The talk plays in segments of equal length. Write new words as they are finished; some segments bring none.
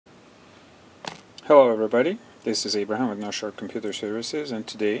Hello everybody, this is Abraham with No Short Computer Services, and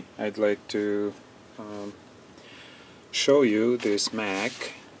today I'd like to show you this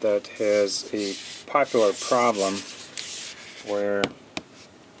Mac that has a popular problem where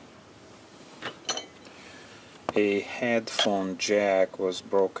a headphone jack was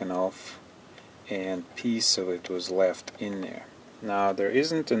broken off and a piece of it was left in there. Now there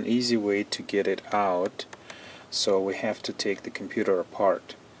isn't an easy way to get it out, so we have to take the computer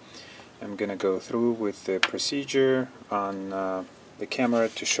apart. I'm going to go through with the procedure on the camera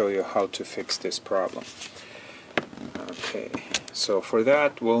to show you how to fix this problem. Okay, so for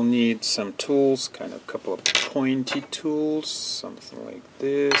that we'll need some tools, kind of a couple of pointy tools, something like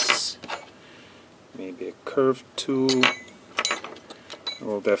this, maybe a curved tool.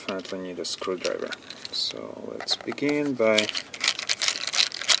 We'll definitely need a screwdriver. So let's begin by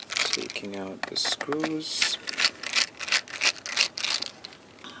taking out the screws.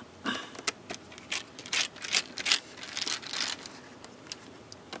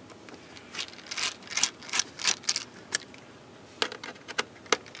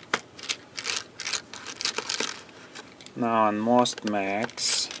 Now on most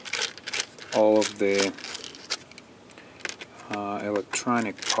Macs, all of the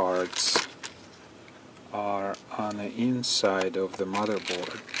electronic parts are on the inside of the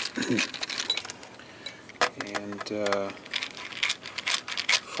motherboard. And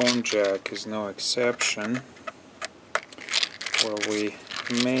phone jack is no exception, where we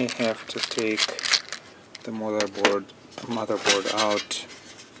may have to take the motherboard out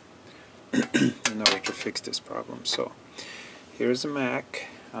in order to fix this problem. So here's a Mac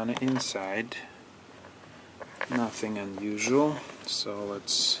on the inside, nothing unusual. So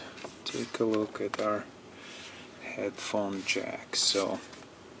let's take a look at our headphone jack. So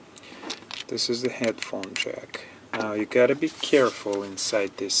this is the headphone jack. Now you gotta be careful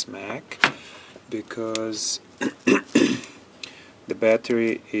inside this Mac because the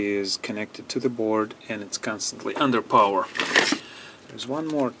battery is connected to the board and it's constantly under power. There's one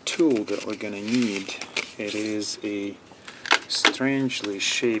more tool that we're gonna need. It is a strangely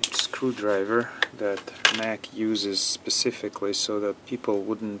shaped screwdriver that Mac uses specifically so that people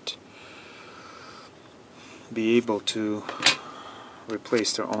wouldn't be able to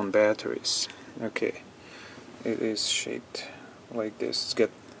replace their own batteries. Okay, it is shaped like this.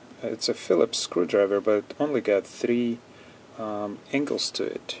 It's a Phillips screwdriver, but it only got 3 angles to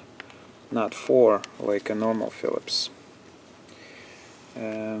it, not 4 like a normal Phillips.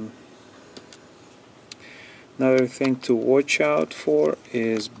 Another thing to watch out for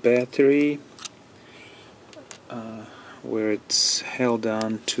is battery, where it's held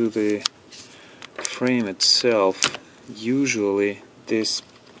on to the frame itself. Usually this,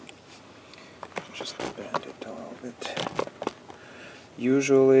 just bend it a little bit,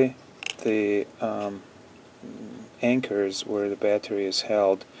 usually the anchors where the battery is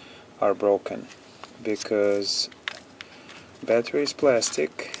held are broken because battery is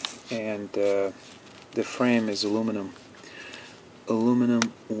plastic and the frame is aluminum.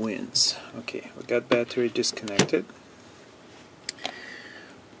 Aluminum wins. Okay, we got battery disconnected.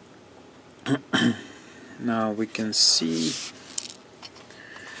 Now we can see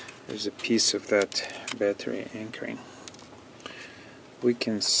there's a piece of that battery anchoring. We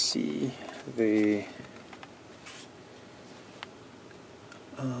can see the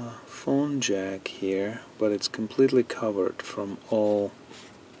phone jack here, but it's completely covered from all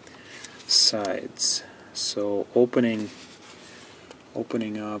sides. So opening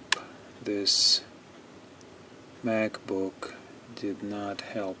up this Mackbook did not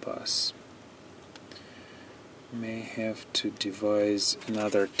help us. May have to devise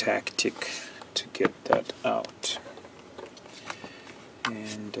another tactic to get that out.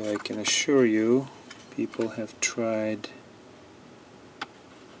 And I can assure you, people have tried.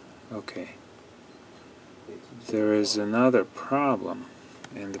 Okay, there is another problem,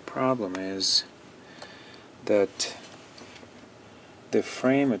 and the problem is that the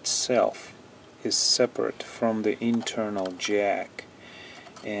frame itself is separate from the internal jack,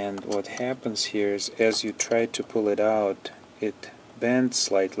 and what happens here is as you try to pull it out, it bends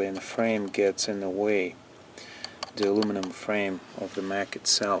slightly and the frame gets in the way, the aluminum frame of the Mac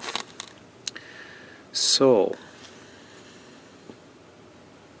itself. So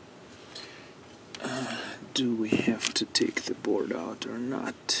do we have to take the board out or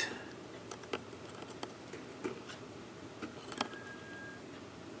not?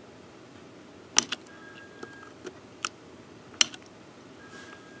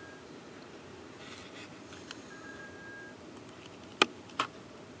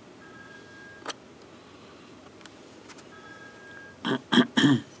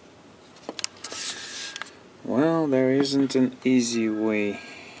 isn't an easy way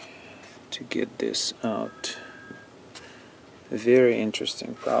to get this out. A very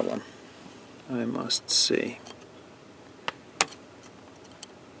interesting problem, I must say.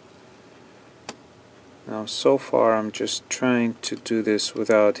 Now, so far I'm just trying to do this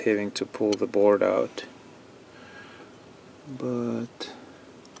without having to pull the board out, but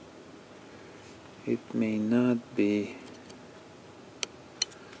it may not be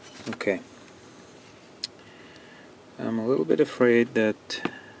okay. I'm a little bit afraid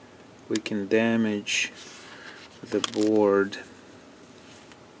that we can damage the board,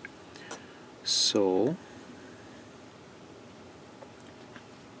 so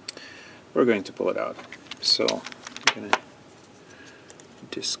we're going to pull it out. So I'm going to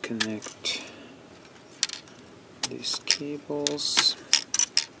disconnect these cables.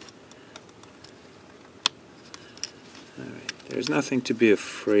 Alright, there's nothing to be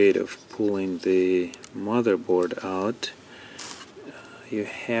afraid of pulling the motherboard out. You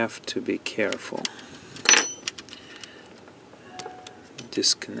have to be careful.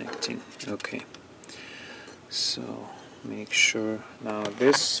 Disconnecting. Okay. So make sure now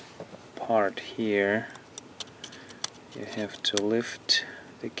this part here, you have to lift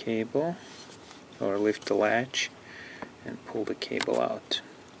the cable or lift the latch and pull the cable out.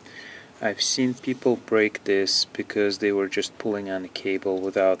 I've seen people break this because they were just pulling on the cable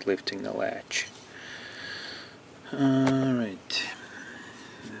without lifting the latch. Alright,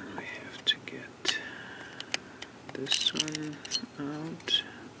 then we have to get this one out.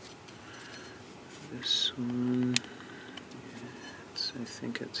 This one, I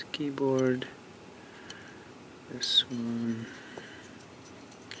think it's a keyboard. This one.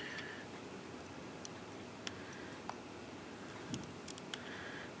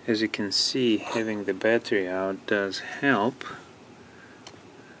 As you can see, having the battery out does help.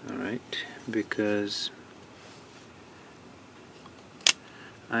 Alright, because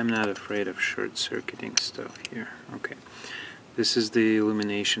I'm not afraid of short-circuiting stuff here. Okay, this is the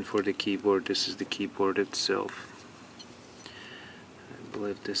illumination for the keyboard. This is the keyboard itself. I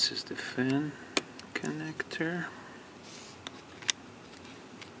believe this is the fan connector.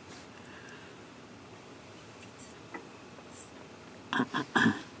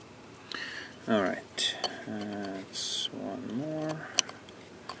 Alright, that's one more.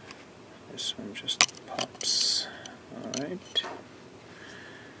 This one just pops. Alright.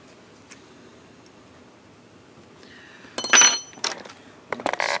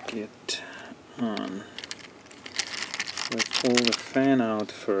 Let's get on. We'll pull the fan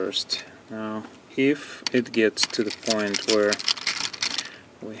out first. Now, if it gets to the point where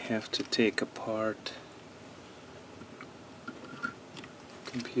we have to take apart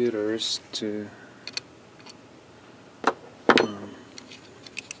computers to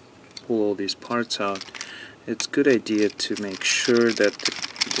pull all these parts out, it's a good idea to make sure that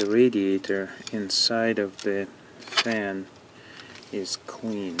the radiator inside of the fan is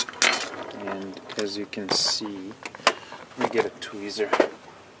clean. And as you can see, let me get a tweezer.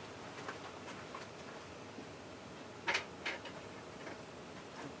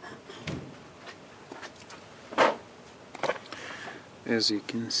 As you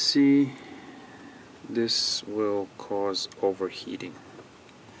can see, this will cause overheating.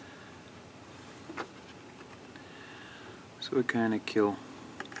 So we kind of kill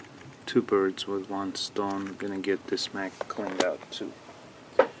two birds with one stone. We're gonna get this Mac cleaned out too.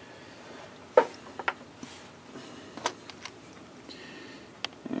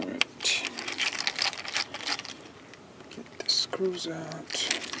 Alright. Get the screws out.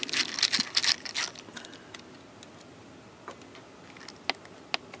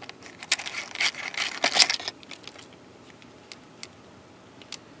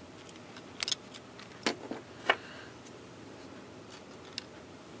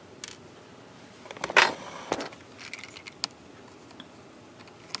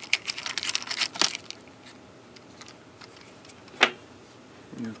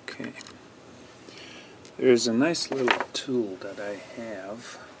 Okay, there's a nice little tool that I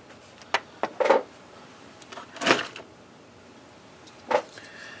have.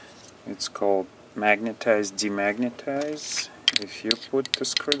 It's called magnetize, demagnetize. If you put the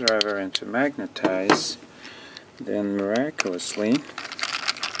screwdriver into magnetize, then miraculously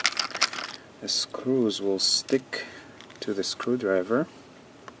the screws will stick to the screwdriver,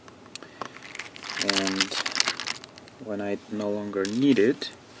 and when I no longer need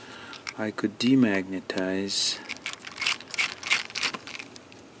it, I could demagnetize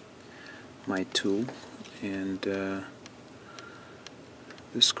my tool, and the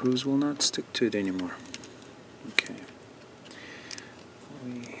screws will not stick to it anymore. Okay,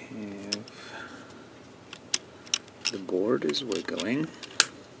 we have the board is wiggling.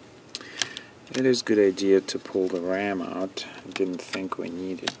 It is a good idea to pull the RAM out. I didn't think we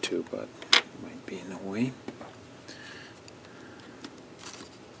needed to, but it might be in the way.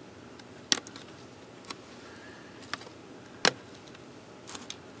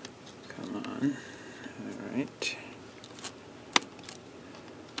 Come on. Alright.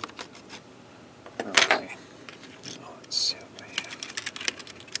 Okay. Now let's see what I have.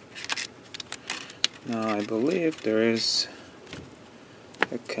 Now I believe there is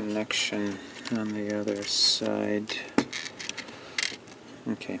a connection on the other side.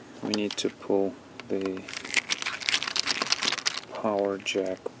 Okay, we need to pull the power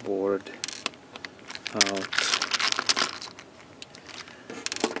jack board out.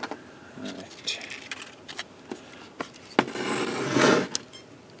 Alright.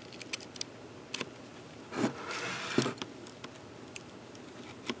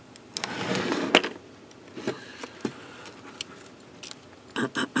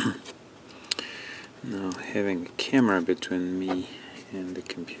 Now, having a camera between me and the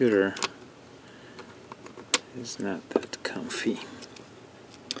computer is not that comfy.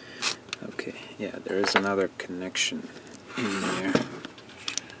 Okay, yeah, there is another connection in there.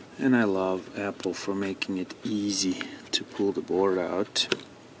 And I love Apple for making it easy to pull the board out.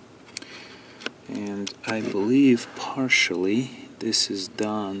 And I believe partially this is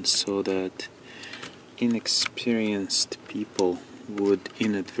done so that inexperienced people would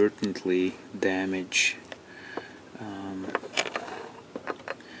inadvertently damage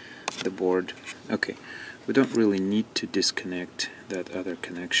the board. Okay, we don't really need to disconnect that other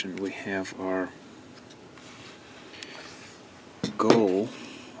connection. We have our goal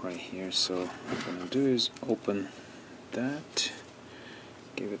right here, so what I'm going to do is open that,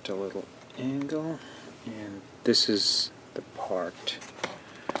 give it a little angle, and this is the part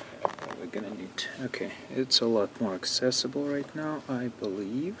that we're going to need. Okay, it's a lot more accessible right now, I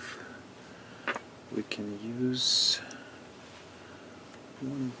believe. We can use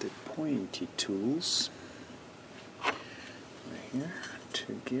one of the pointy tools right here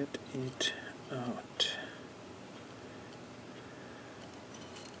to get it out.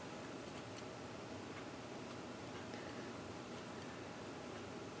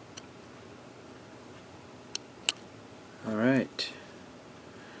 Alright,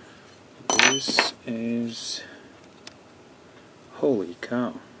 this is, holy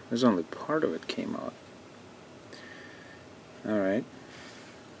cow, there's only part of it came out. Alright,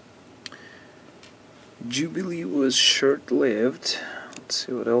 Jubilee was short-lived. Let's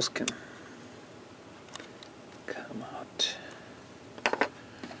see what else can come out.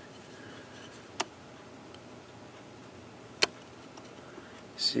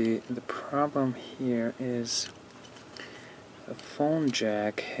 See, the problem here is the phone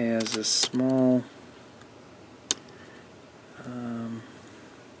jack has a small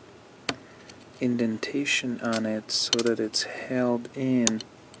indentation on it so that it's held in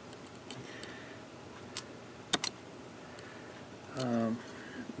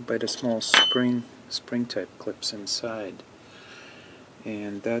by the small spring type clips inside,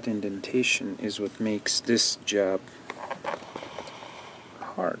 and that indentation is what makes this job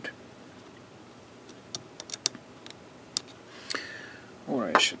hard, or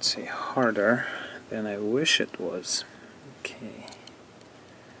I should say harder than I wish it was. Okay.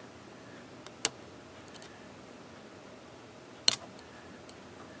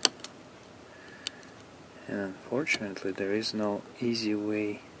 And unfortunately there is no easy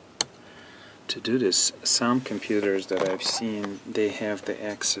way to do this. Some computers that I've seen, they have the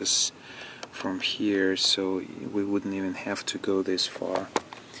access from here, so we wouldn't even have to go this far.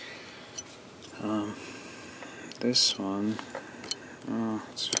 This one,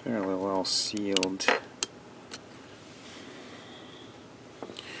 it's fairly well sealed.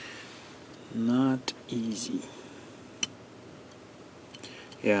 Not easy.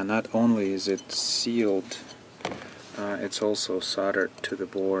 Yeah, not only is it sealed, it's also soldered to the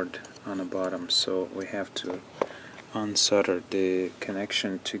board on the bottom, so we have to unsolder the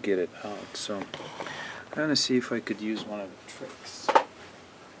connection to get it out. So I'm going to see if I could use one of the tricks.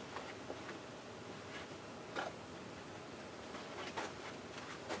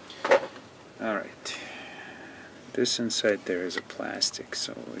 Alright, this inside there is a plastic,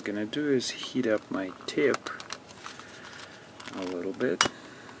 so what we're going to do is heat up my tip a little bit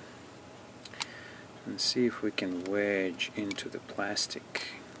and see if we can wedge into the plastic.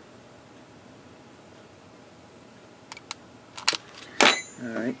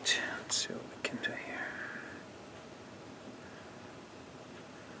 Alright, let's see what we can do here.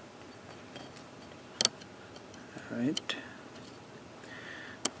 Alright,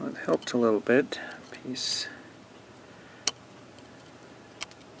 well, it helped a little bit. Piece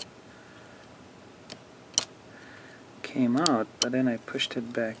came out, but then I pushed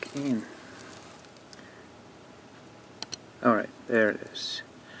it back in. Alright, there it is.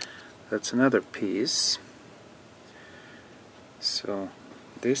 That's another piece. So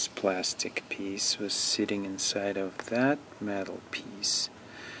this plastic piece was sitting inside of that metal piece,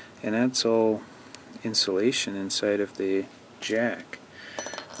 and that's all insulation inside of the jack.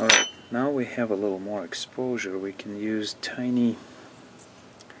 Alright, now we have a little more exposure. We can use tiny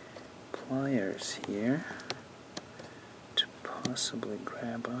pliers here to possibly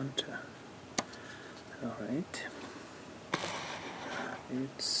grab onto. Alright,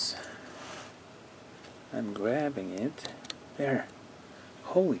 I'm grabbing it. There.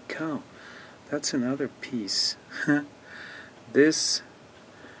 Holy cow, that's another piece. This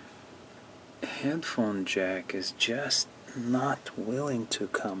headphone jack is just not willing to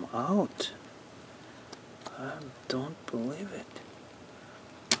come out. I don't believe it.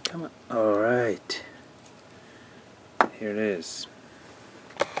 Come on. Alright. Here it is.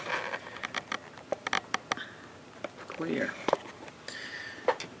 Clear.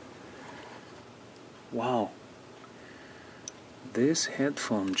 Wow. This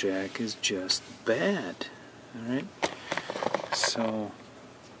headphone jack is just bad. Alright. So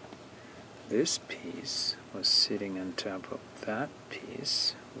this piece was sitting on top of that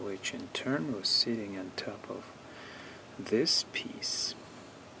piece, which in turn was sitting on top of this piece.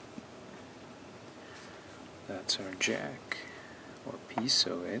 That's our jack, or piece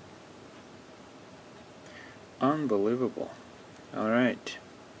of it. Unbelievable. Alright,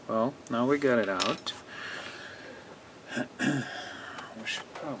 well, now we got it out. We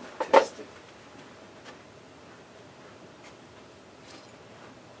should probably test it.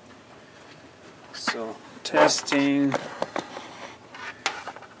 So, testing.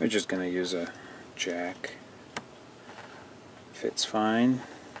 We're just going to use a jack. Fits fine.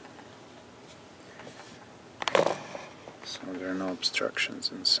 So there are no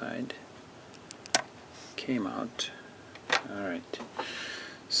obstructions inside. Came out. Alright.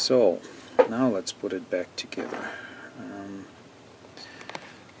 So, now let's put it back together.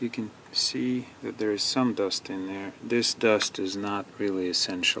 You can see that there is some dust in there. This dust is not really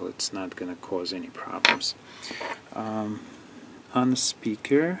essential. It's not going to cause any problems. On the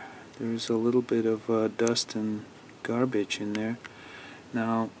speaker, there's a little bit of dust and garbage in there.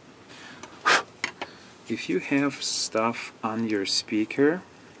 Now, if you have stuff on your speaker,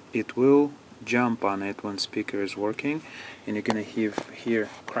 it will jump on it when speaker is working, and you're going to hear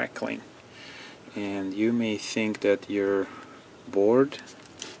crackling. And you may think that your board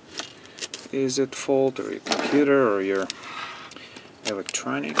is at fault, or your computer, or your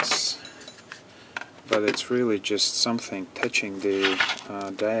electronics, but it's really just something touching the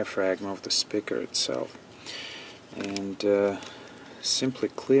diaphragm of the speaker itself. And simply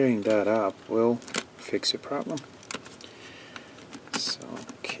clearing that up will fix your problem. So,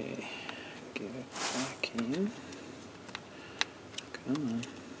 okay, get it back in. Come on.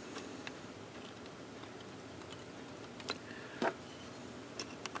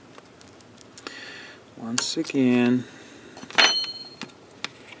 Once again,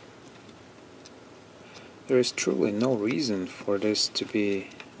 there is truly no reason for this to be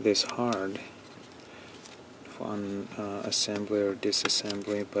this hard on assembly or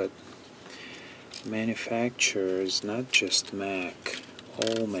disassembly, but manufacturers, not just Mac,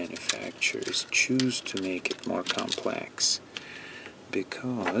 all manufacturers choose to make it more complex,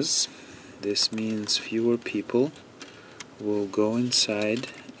 because this means fewer people will go inside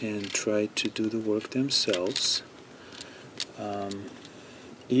and try to do the work themselves.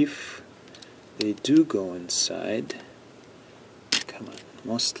 If they do go inside, come on,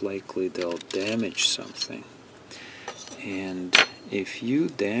 most likely they'll damage something. And if you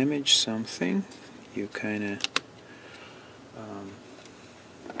damage something, you kind of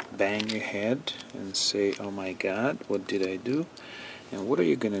bang your head and say, oh my God, what did I do? And what are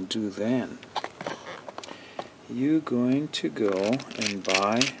you going to do then? You're going to go and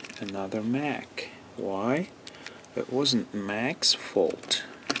buy another Mac. Why? It wasn't Mac's fault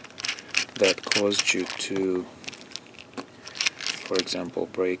that caused you to, for example,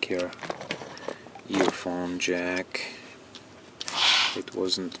 break your earphone jack. It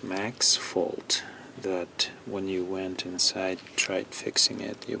wasn't Mac's fault that when you went inside, tried fixing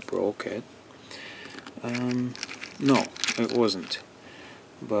it, you broke it. No, it wasn't.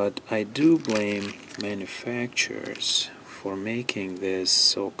 But I do blame manufacturers for making this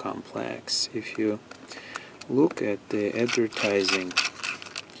so complex. If you look at the advertising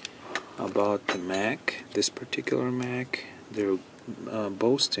about the Mac, this particular Mac, they're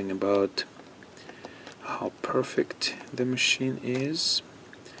boasting about how perfect the machine is,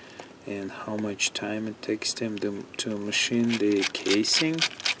 and how much time it takes them to machine the casing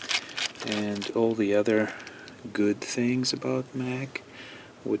and all the other good things about Mac.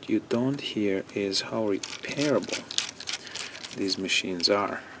 What you don't hear is how repairable these machines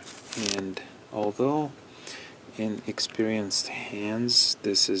are. And although in experienced hands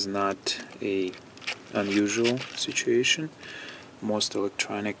this is not a unusual situation, most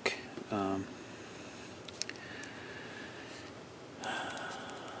electronic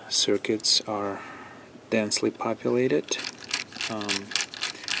circuits are densely populated.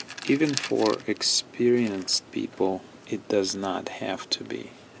 Even for experienced people, it does not have to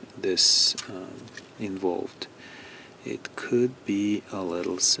be this involved. It could be a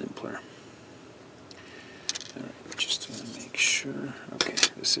little simpler. Alright, just want to make sure. Okay,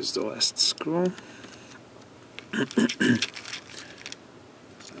 this is the last screw.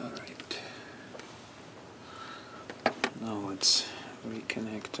 Alright. Now let's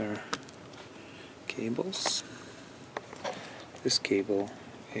reconnect our cables. This cable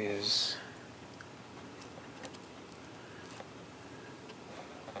is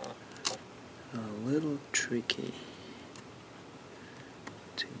a little tricky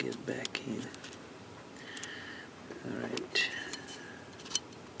to get back in. Alright.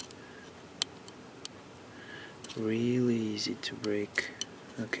 Really easy to break.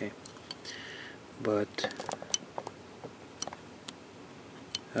 Okay. But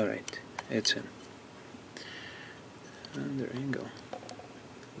alright, it's in. Under angle.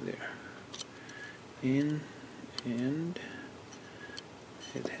 There. In, and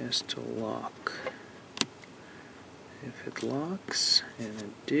it has to lock. If it locks, and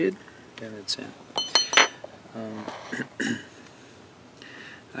it did, then it's in.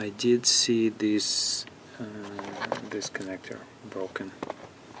 I did see this connector broken,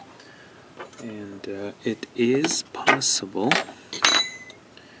 and it is possible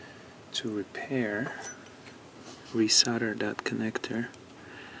to resolder that connector,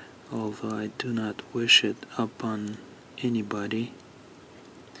 although I do not wish it upon anybody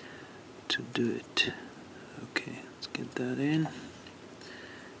to do it. Okay, let's get that in.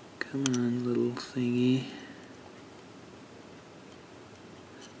 Come on, little thingy.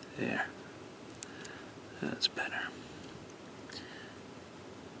 There. That's better.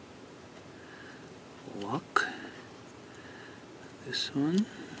 Lock. This one.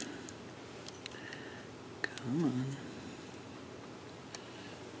 Come on.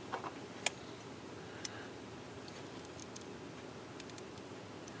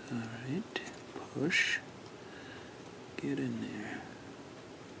 Alright. Push. Get in there.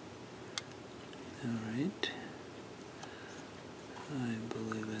 Alright. I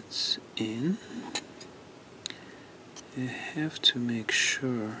believe it's in. You have to make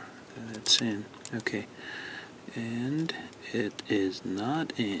sure that it's in. Okay. And it is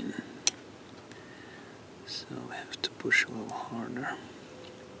not in. So I have to push a little harder.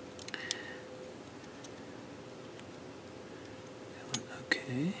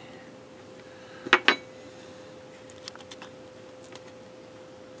 Okay.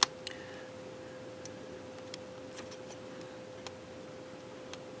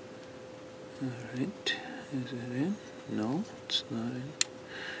 Alright, is it in? No, it's not in.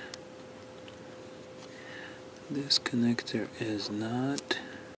 This connector is not